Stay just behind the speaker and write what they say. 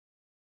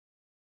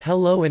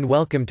Hello and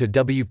welcome to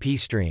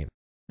WpStream.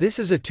 This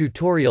is a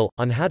tutorial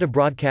on how to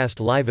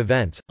broadcast live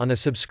events on a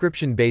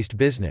subscription-based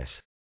business.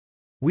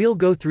 We'll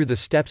go through the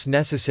steps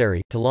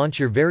necessary to launch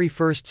your very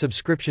first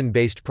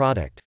subscription-based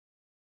product.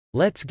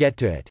 Let's get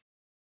to it.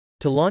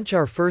 To launch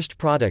our first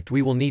product,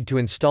 we will need to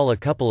install a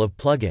couple of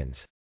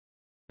plugins.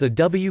 The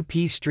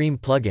WpStream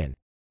plugin,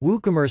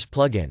 WooCommerce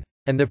plugin,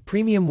 and the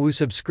Premium Woo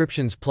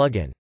Subscriptions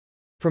plugin.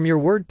 From your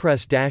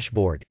WordPress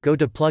dashboard, go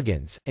to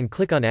Plugins and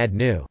click on Add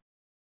New.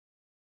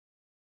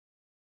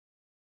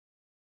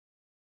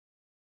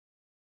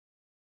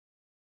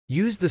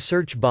 Use the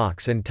search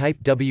box and type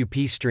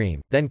WpStream,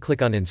 then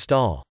click on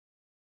Install.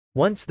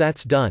 Once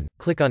that's done,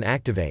 click on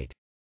Activate.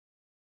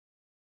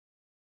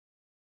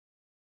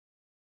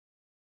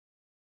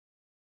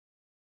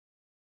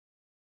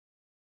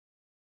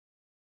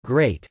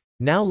 Great.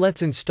 Now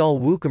let's install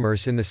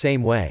WooCommerce in the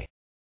same way.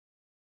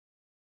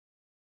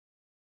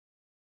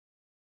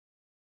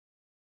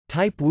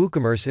 Type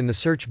WooCommerce in the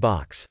search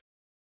box.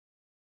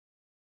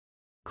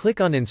 Click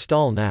on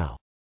Install now.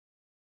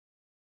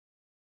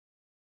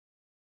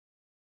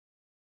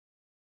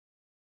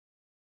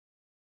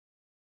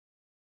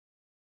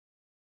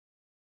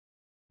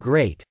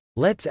 Great.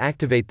 Let's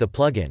activate the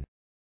plugin.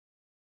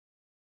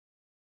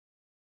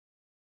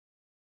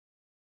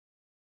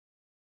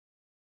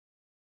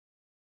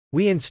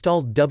 We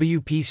installed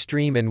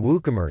WpStream and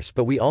WooCommerce,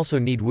 but we also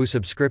need Woo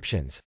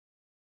Subscriptions.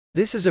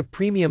 This is a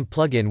premium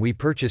plugin we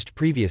purchased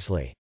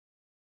previously.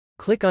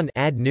 Click on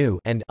Add New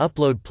and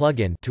Upload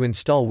Plugin to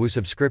install Woo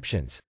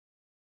Subscriptions.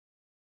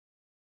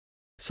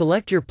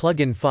 Select your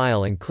plugin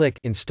file and click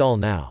Install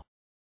Now.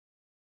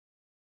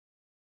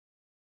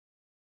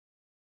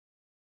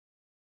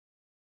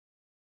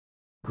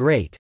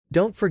 Great.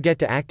 Don't forget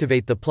to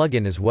activate the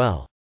plugin as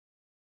well.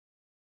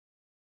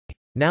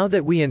 Now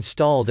that we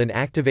installed and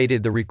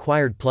activated the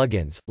required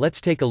plugins,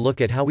 let's take a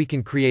look at how we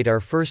can create our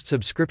first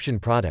subscription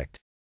product.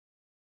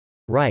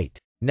 Right.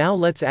 Now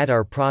let's add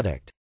our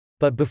product.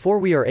 But before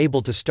we are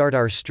able to start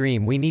our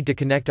stream, we need to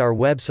connect our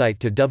website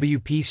to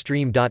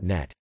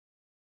WpStream.net.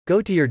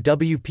 Go to your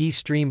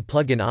WpStream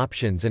plugin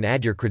options and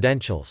add your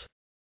credentials.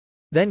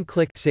 Then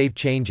click Save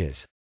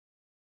Changes.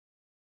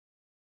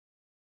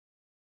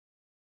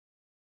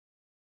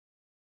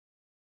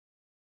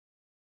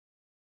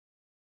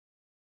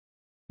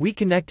 We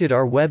connected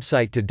our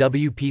website to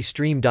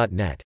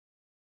WpStream.net.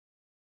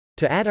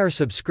 To add our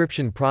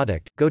subscription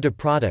product, go to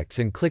Products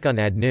and click on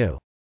Add New.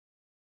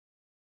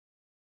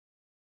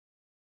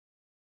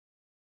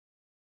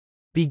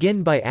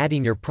 Begin by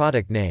adding your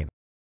product name.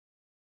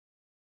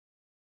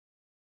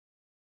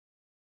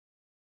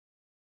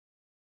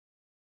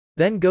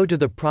 Then go to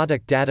the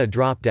Product Data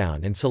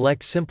dropdown and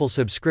select Simple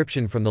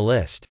Subscription from the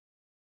list.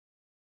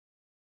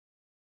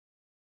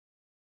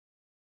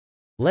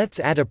 Let's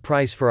add a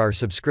price for our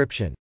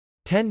subscription.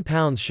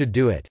 £10 should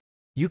do it.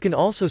 You can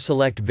also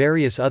select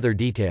various other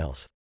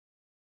details.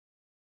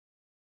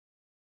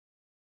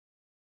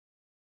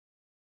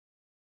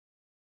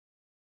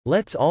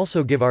 Let's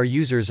also give our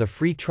users a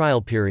free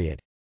trial period.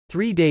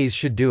 3 days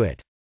should do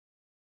it.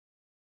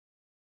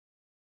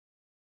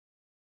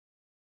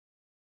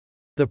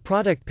 The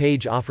product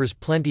page offers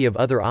plenty of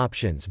other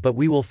options, but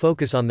we will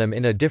focus on them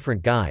in a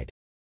different guide.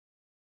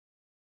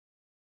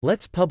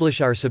 Let's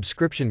publish our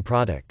subscription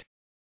product.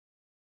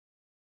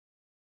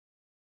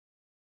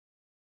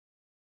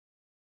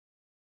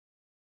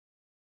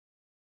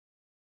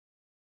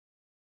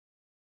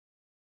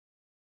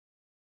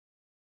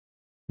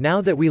 Now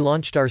that we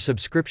launched our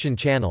subscription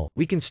channel,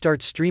 we can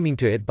start streaming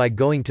to it by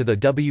going to the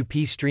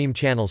WpStream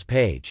channels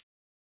page.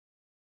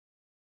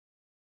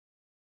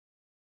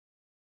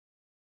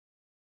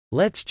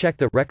 Let's check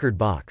the record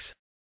box.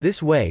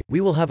 This way,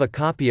 we will have a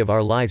copy of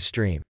our live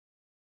stream.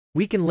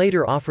 We can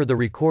later offer the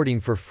recording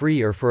for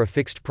free or for a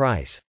fixed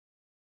price.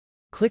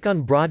 Click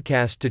on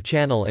Broadcast to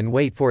Channel and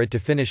wait for it to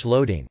finish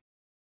loading.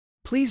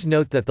 Please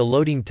note that the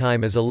loading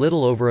time is a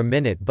little over a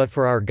minute, but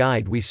for our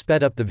guide we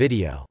sped up the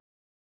video.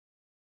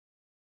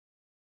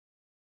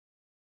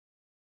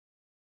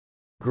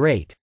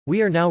 Great.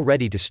 We are now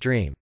ready to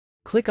stream.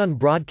 Click on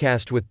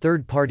Broadcast with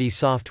third-party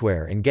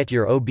software and get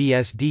your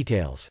OBS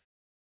details.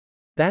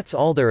 That's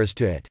all there is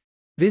to it.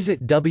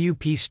 Visit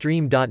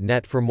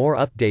WpStream.net for more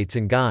updates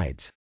and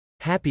guides.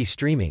 Happy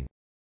streaming!